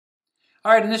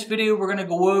Alright, in this video we're going to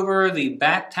go over the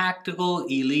BAT Tactical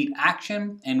Elite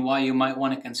Action and why you might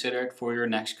want to consider it for your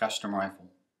next custom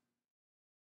rifle.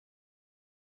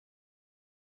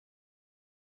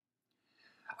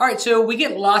 Alright, so we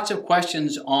get lots of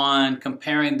questions on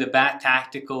comparing the BAT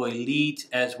Tactical Elite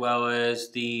as well as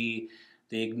the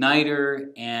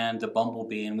Igniter and the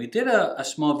Bumblebee. And we did a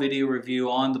small video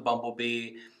review on the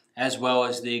Bumblebee as well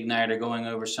as the Igniter, going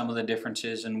over some of the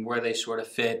differences and where they sort of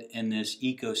fit in this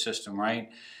ecosystem, right?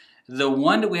 The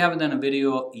one that we haven't done a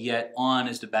video yet on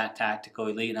is the BAT Tactical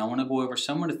Elite, and I want to go over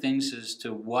some of the things as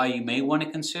to why you may want to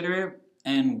consider it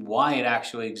and why it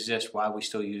actually exists, why we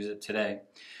still use it today.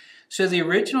 So the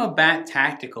original BAT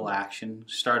Tactical Action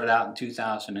started out in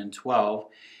 2012,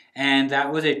 and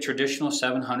that was a traditional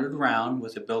 700 round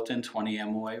with a built-in 20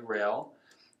 MOA rail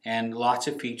and lots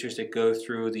of features that go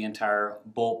through the entire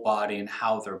bolt body and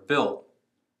how they're built.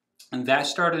 And that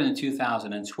started in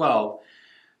 2012.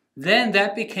 Then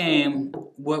that became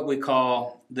what we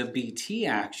call the BT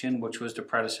Action, which was the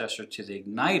predecessor to the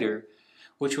Igniter,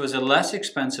 which was a less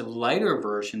expensive, lighter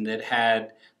version that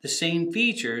had the same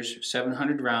features,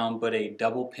 700 round, but a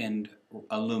double-pinned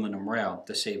aluminum rail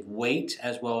to save weight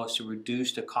as well as to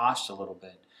reduce the cost a little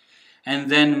bit.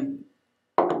 And then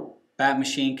BAT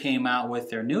Machine came out with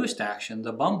their newest action,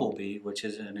 the Bumblebee, which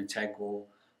is an integral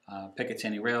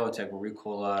Picatinny rail, integral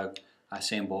recoil lug,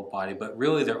 same bolt body, but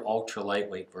really their ultra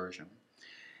lightweight version.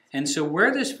 And so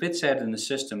where this fits at in the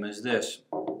system is this.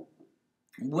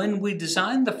 When we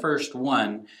designed the first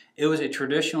one, it was a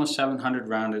traditional 700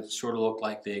 round that sort of looked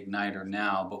like the Igniter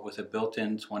now, but with a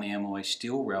built-in 20 MOA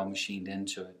steel rail machined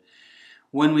into it.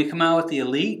 When we come out with the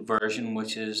Elite version,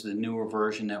 which is the newer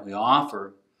version that we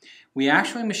offer, we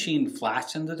actually machined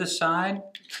flats into the side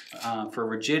for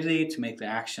rigidity to make the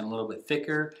action a little bit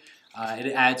thicker.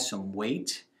 It adds some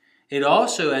weight. It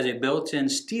also has a built-in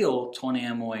steel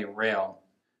 20 MOA rail.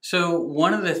 So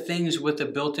one of the things with the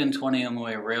built-in 20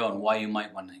 MOA rail and why you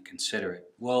might want to consider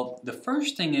it. Well, the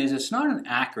first thing is it's not an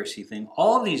accuracy thing.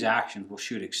 All of these actions will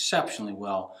shoot exceptionally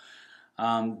well.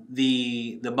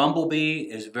 The Bumblebee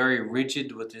is very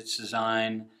rigid with its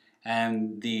design,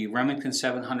 and the Remington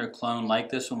 700 clone, like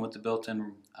this one with the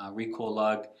built-in recoil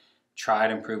lug,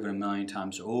 tried and proven a million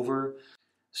times over.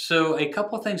 So a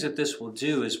couple things that this will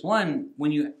do is, one,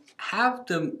 when you have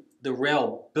the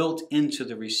rail built into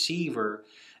the receiver,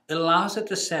 it allows it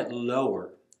to set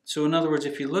lower. So in other words,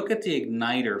 if you look at the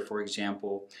Igniter, for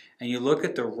example, and you look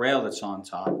at the rail that's on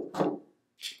top,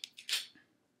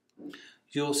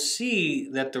 you'll see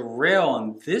that the rail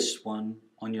on this one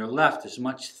on your left is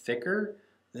much thicker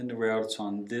than the rail that's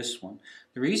on this one.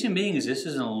 The reason being is this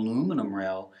is an aluminum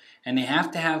rail, and they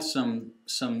have to have some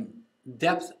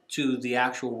depth to the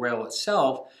actual rail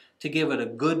itself to give it a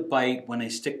good bite when they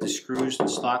stick the screws and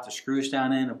slot the screws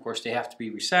down in. Of course, they have to be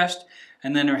recessed,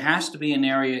 and then there has to be an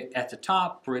area at the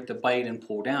top for it to bite and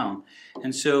pull down.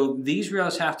 And so these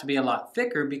rails have to be a lot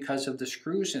thicker because of the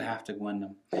screws that have to go in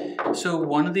them. So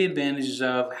one of the advantages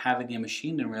of having a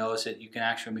machined-in rail is that you can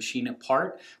actually machine it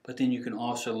part, but then you can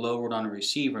also lower it on a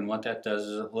receiver, and what that does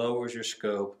is it lowers your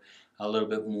scope a little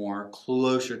bit more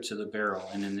closer to the barrel,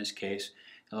 and in this case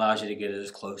allows you to get it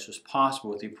as close as possible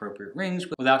with the appropriate rings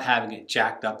without having it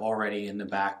jacked up already in the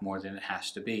back more than it has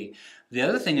to be. The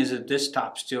other thing is that this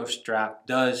top steel strap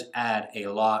does add a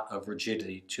lot of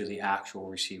rigidity to the actual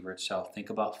receiver itself. Think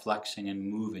about flexing and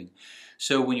moving.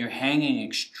 So when you're hanging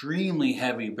extremely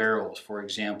heavy barrels, for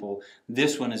example,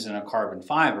 this one is in a carbon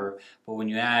fiber, but when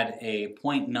you add a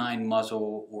 0.9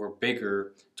 muzzle or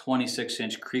bigger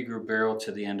 26-inch Krieger barrel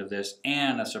to the end of this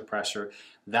and a suppressor,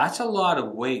 that's a lot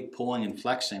of weight pulling and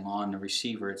flexing on the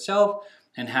receiver itself,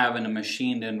 and having a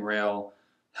machined-in rail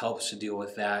helps to deal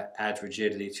with that, adds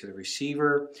rigidity to the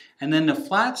receiver. And then the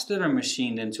flats that are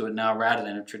machined into it now rather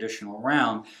than a traditional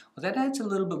round, well, that adds a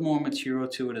little bit more material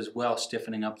to it as well,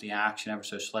 stiffening up the action ever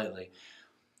so slightly.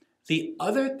 The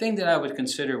other thing that I would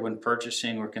consider when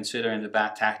purchasing or considering the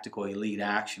BAT Tactical Elite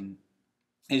Action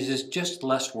is just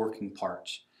less working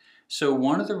parts. So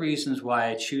one of the reasons why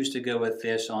I choose to go with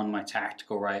this on my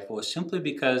tactical rifle is simply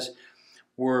because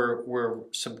we're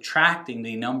subtracting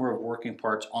the number of working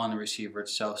parts on the receiver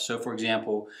itself. So for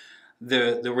example,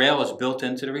 the rail is built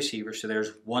into the receiver, so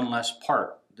there's one less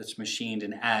part that's machined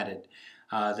and added.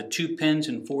 The 2 pins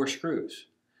and 4 screws.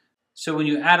 So when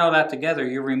you add all that together,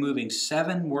 you're removing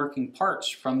 7 working parts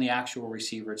from the actual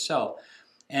receiver itself.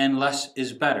 And less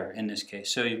is better in this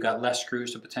case. So you've got less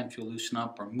screws to potentially loosen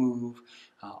up or move,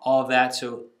 all of that.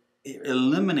 So it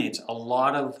eliminates a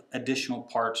lot of additional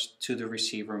parts to the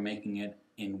receiver, making it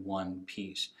in one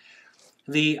piece.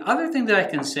 The other thing that I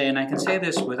can say, and I can say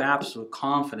this with absolute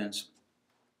confidence,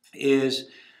 is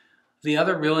The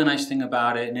other really nice thing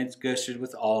about it, and it goes through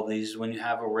with all of these, is when you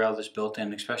have a rail that's built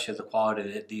in, especially the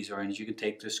quality that these are in, is you can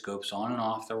take the scopes on and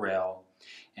off the rail,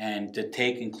 and to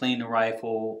take and clean the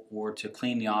rifle or to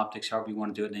clean the optics, however you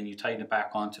want to do it, and then you tighten it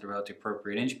back onto the rail at the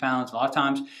appropriate inch pounds. A lot of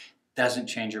times, doesn't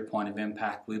change your point of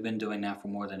impact. We've been doing that for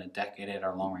more than a decade at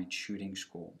our long range shooting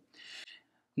school.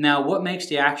 Now, what makes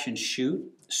the Action shoot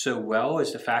so well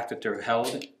is the fact that they're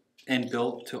held and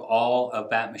built to all of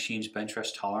Bat Machine's bench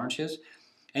rest tolerances.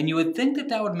 And you would think that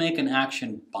that would make an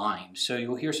Action bind. So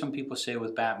you'll hear some people say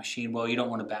with Bat Machine, well, you don't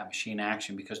want a Bat Machine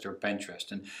Action because they're bench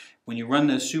rest. And when you run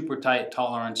those super tight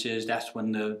tolerances, that's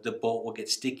when the bolt will get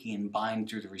sticky and bind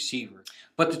through the receiver.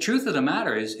 But the truth of the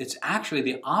matter is, it's actually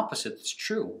the opposite that's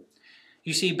true.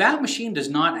 You see, Bat Machine does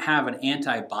not have an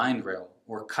anti-bind rail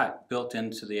or cut built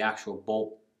into the actual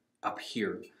bolt up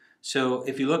here. So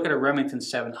if you look at a Remington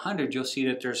 700, you'll see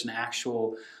that there's an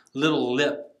actual little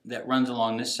lip that runs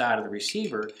along this side of the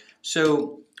receiver.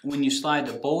 So when you slide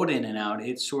the bolt in and out,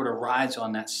 it sort of rides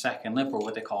on that second lip, or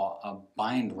what they call a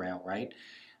bind rail, right?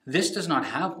 This does not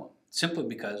have one, simply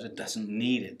because it doesn't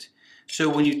need it. So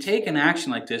when you take an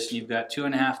Action like this, and you've got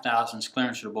 2.5 thousandths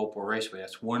clearance to the bolt bore raceway,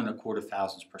 that's 1.25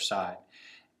 thousandths per side.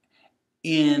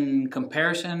 In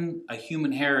comparison, a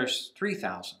human hair is 3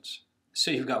 thousandths. So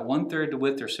you've got 1/3 the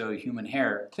width or so of human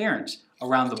hair clearance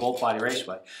around the bolt body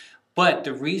raceway. But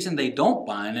the reason they don't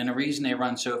bind and the reason they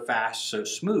run so fast, so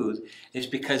smooth, is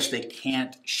because they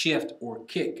can't shift or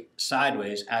kick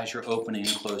sideways as you're opening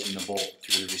and closing the bolt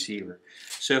through the receiver.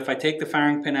 So if I take the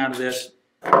firing pin out of this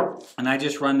and I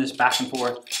just run this back and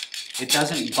forth, it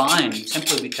doesn't bind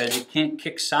simply because it can't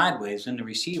kick sideways in the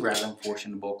receiver as I'm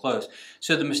forcing the bolt closed.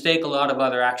 So the mistake a lot of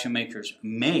other Action makers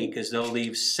make is they'll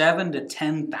leave 7 to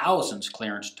 10 thousandths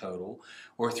clearance total,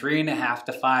 or 3.5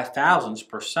 to 5 thousandths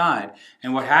per side.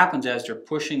 And what happens as they're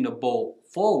pushing the bolt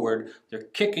forward, they're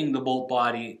kicking the bolt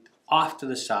body off to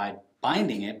the side,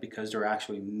 binding it because they're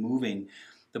actually moving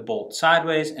the bolt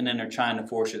sideways, and then they're trying to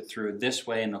force it through this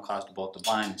way, and they'll cause the bolt to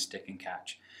bind and stick and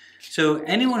catch. So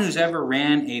anyone who's ever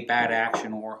ran a Bat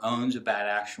Action or owns a Bat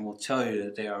Action will tell you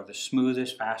that they are the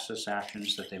smoothest, fastest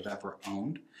Actions that they've ever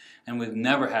owned. And we've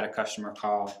never had a customer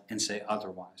call and say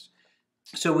otherwise.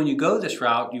 So when you go this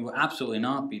route, you will absolutely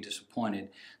not be disappointed.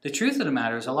 The truth of the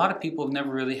matter is, a lot of people have never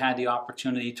really had the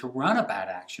opportunity to run a Bat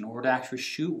Action, or to actually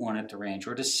shoot one at the range,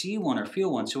 or to see one or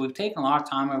feel one. So we've taken a lot of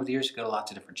time over the years to go to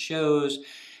lots of different shows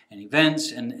and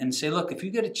events and say, look, if you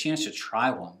get a chance to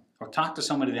try one, or talk to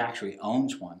somebody that actually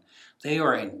owns one, they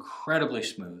are incredibly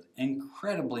smooth,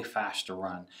 incredibly fast to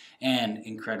run, and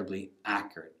incredibly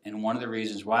accurate. And one of the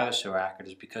reasons why they're so accurate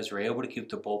is because they're able to keep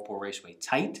the bolt bore raceway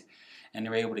tight, and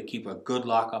they're able to keep a good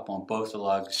lockup on both the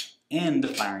lugs in the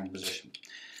firing position.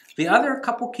 The other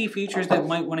couple key features that you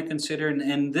might want to consider,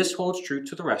 and this holds true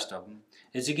to the rest of them,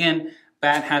 is again,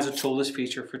 Bat has a toolless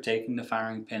feature for taking the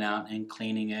firing pin out and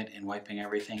cleaning it and wiping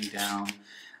everything down.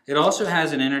 It also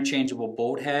has an interchangeable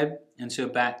bolt head, and so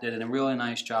Bat did a really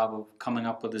nice job of coming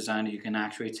up with a design that you can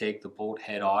actually take the bolt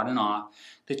head on and off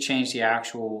to change the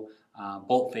actual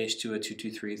bolt face to a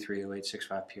 223, 308,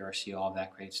 65 PRC, all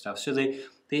that great stuff. So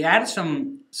they added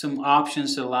some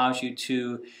options that allows you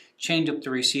to change up the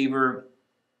receiver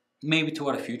maybe to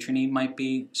what a future need might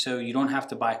be. So you don't have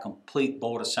to buy a complete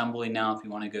bolt assembly now if you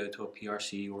want to go to a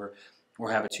PRC or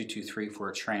have a 223 for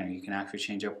a trainer. You can actually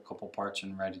change up a couple parts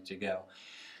and ready to go.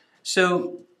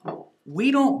 So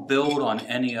we don't build on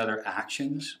any other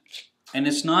Actions, and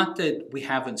it's not that we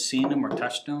haven't seen them or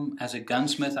touched them. As a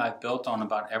gunsmith, I've built on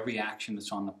about every Action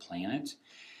that's on the planet.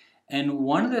 And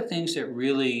one of the things that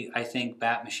really, I think,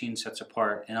 Bat Machine sets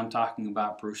apart, and I'm talking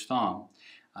about Bruce Thong,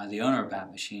 the owner of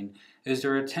Bat Machine, is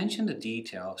their attention to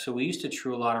detail. So we used to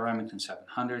true a lot of Remington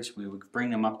 700s. We would bring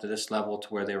them up to this level to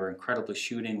where they were incredibly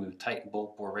shooting. We would tighten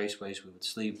bolt bore raceways. We would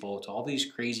sleeve bolts, all these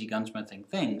crazy gunsmithing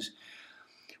things.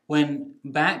 When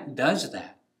Bat does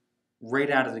that right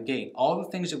out of the gate, all the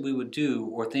things that we would do,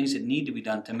 or things that need to be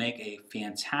done to make a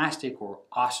fantastic or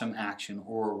awesome Action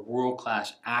or a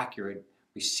world-class accurate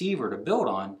receiver to build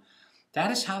on,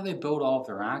 that is how they build all of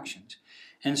their Actions.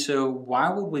 And so why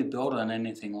would we build on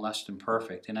anything less than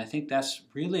perfect? And I think that's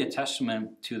really a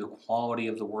testament to the quality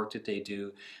of the work that they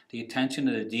do, the attention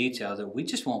to the detail that we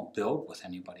just won't build with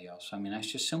anybody else. I mean,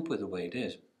 that's just simply the way it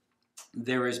is.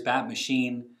 There is Bat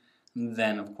Machine,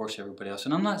 then of course everybody else.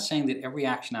 And I'm not saying that every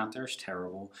Action out there is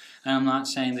terrible, and I'm not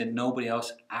saying that nobody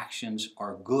else's Actions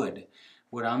are good.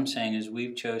 What I'm saying is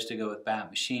we've chose to go with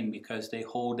Bat Machine because they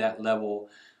hold that level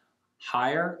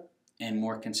higher and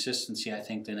more consistency, I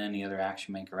think, than any other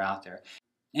Action maker out there.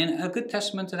 And a good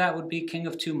testament to that would be King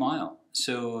of 2 Mile.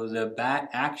 So the bat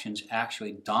actions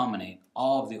actually dominate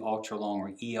all of the ultra long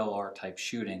or ELR type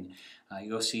shooting.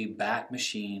 You'll see bat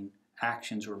machine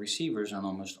actions or receivers on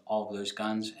almost all of those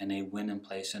guns, and they win and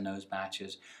place in those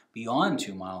matches beyond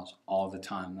 2 miles all the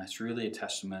time. That's really a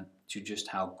testament to just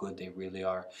how good they really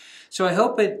are. So I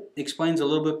hope it explains a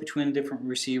little bit between the different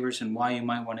receivers and why you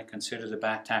might want to consider the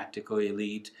Bat Tactical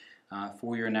Elite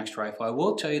for your next rifle. I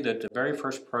will tell you that the very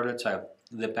first prototype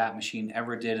the Bat Machine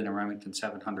ever did in a Remington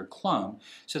 700 clone,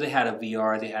 so they had a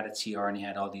VR, they had a TR, and they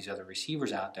had all these other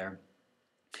receivers out there.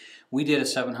 We did a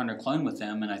 700 clone with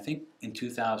them, and I think in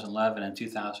 2011 and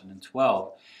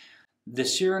 2012. The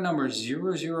serial number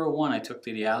 001 I took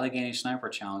to the Allegheny Sniper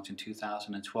Challenge in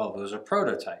 2012. It was a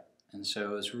prototype, and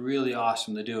so it was really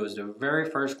awesome to do. It was the very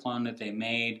first clone that they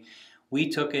made. We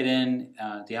took it in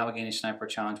the Allegheny Sniper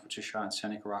Challenge, which was shot in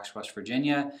Seneca Rocks, West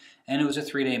Virginia, and it was a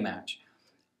 3-day match.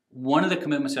 One of the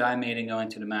commitments that I made in going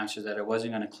to the match is that I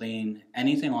wasn't going to clean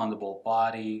anything on the bolt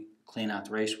body, clean out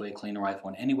the raceway, clean the rifle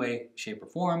in any way, shape, or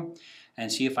form, and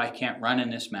see if I can't run in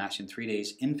this match in 3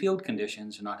 days in field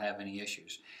conditions and not have any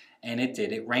issues. And it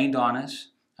did. It rained on us.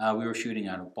 We were shooting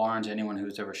out of barns. Anyone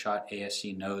who's ever shot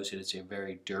ASC knows that it's a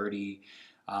very dirty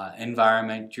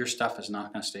environment. Your stuff is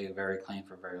not going to stay very clean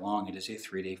for very long. It is a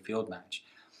 3-day field match.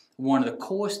 One of the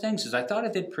coolest things is I thought I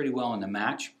did pretty well in the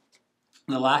match.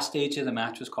 The last stage of the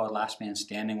match was called Last Man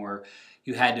Standing, where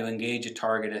you had to engage a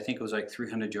target. I think it was like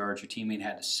 300 yards. Your teammate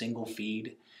had to single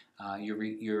feed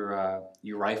your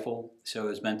rifle, so it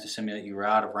was meant to simulate you were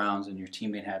out of rounds and your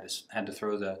teammate had to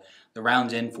throw the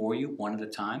rounds in for you one at a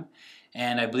time.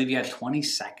 And I believe you had 20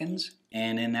 seconds.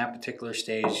 And in that particular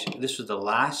stage, this was the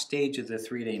last stage of the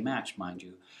 3-day match, mind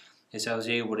you, is I was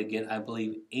able to get, I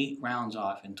believe, 8 rounds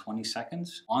off in 20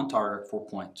 seconds on target for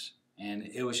points. And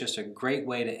it was just a great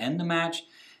way to end the match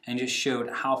and just showed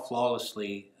how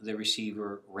flawlessly the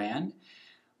receiver ran.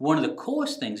 One of the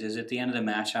coolest things is at the end of the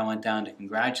match, I went down to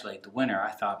congratulate the winner.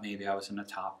 I thought maybe I was in the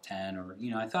top 10 or,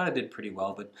 I thought I did pretty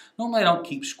well. But normally I don't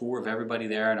keep score of everybody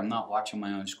there, and I'm not watching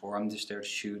my own score. I'm just there to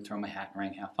shoot, throw my hat in the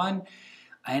ring, have fun.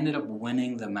 I ended up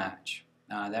winning the match.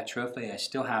 That trophy I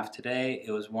still have today.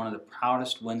 It was one of the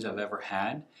proudest wins I've ever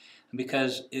had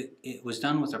because it was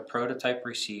done with a prototype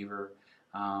receiver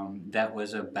that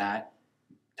was a Bat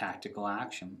Tactical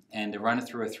action. And to run it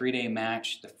through a 3-day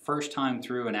match, the first time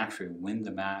through and actually win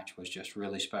the match was just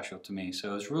really special to me.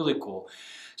 So it was really cool.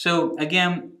 So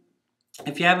again,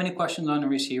 if you have any questions on the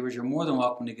receivers, you're more than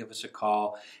welcome to give us a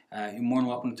call. You're more than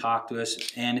welcome to talk to us.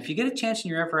 And if you get a chance and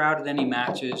you're ever out at any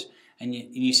matches and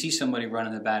you see somebody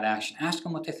running the Bat action, ask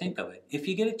them what they think of it. If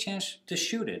you get a chance to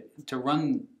shoot it, to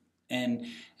run and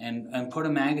put a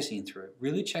magazine through it,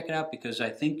 really check it out because I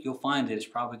think you'll find that it's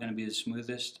probably going to be the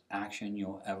smoothest action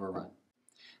you'll ever run.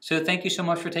 So thank you so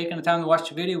much for taking the time to watch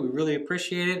the video. We really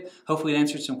appreciate it. Hopefully it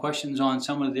answered some questions on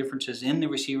some of the differences in the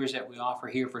receivers that we offer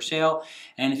here for sale.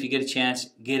 And if you get a chance,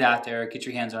 get out there, get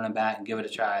your hands on a bat and give it a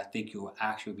try. I think you will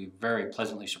actually be very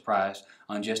pleasantly surprised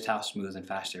on just how smooth and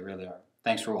fast they really are.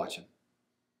 Thanks for watching.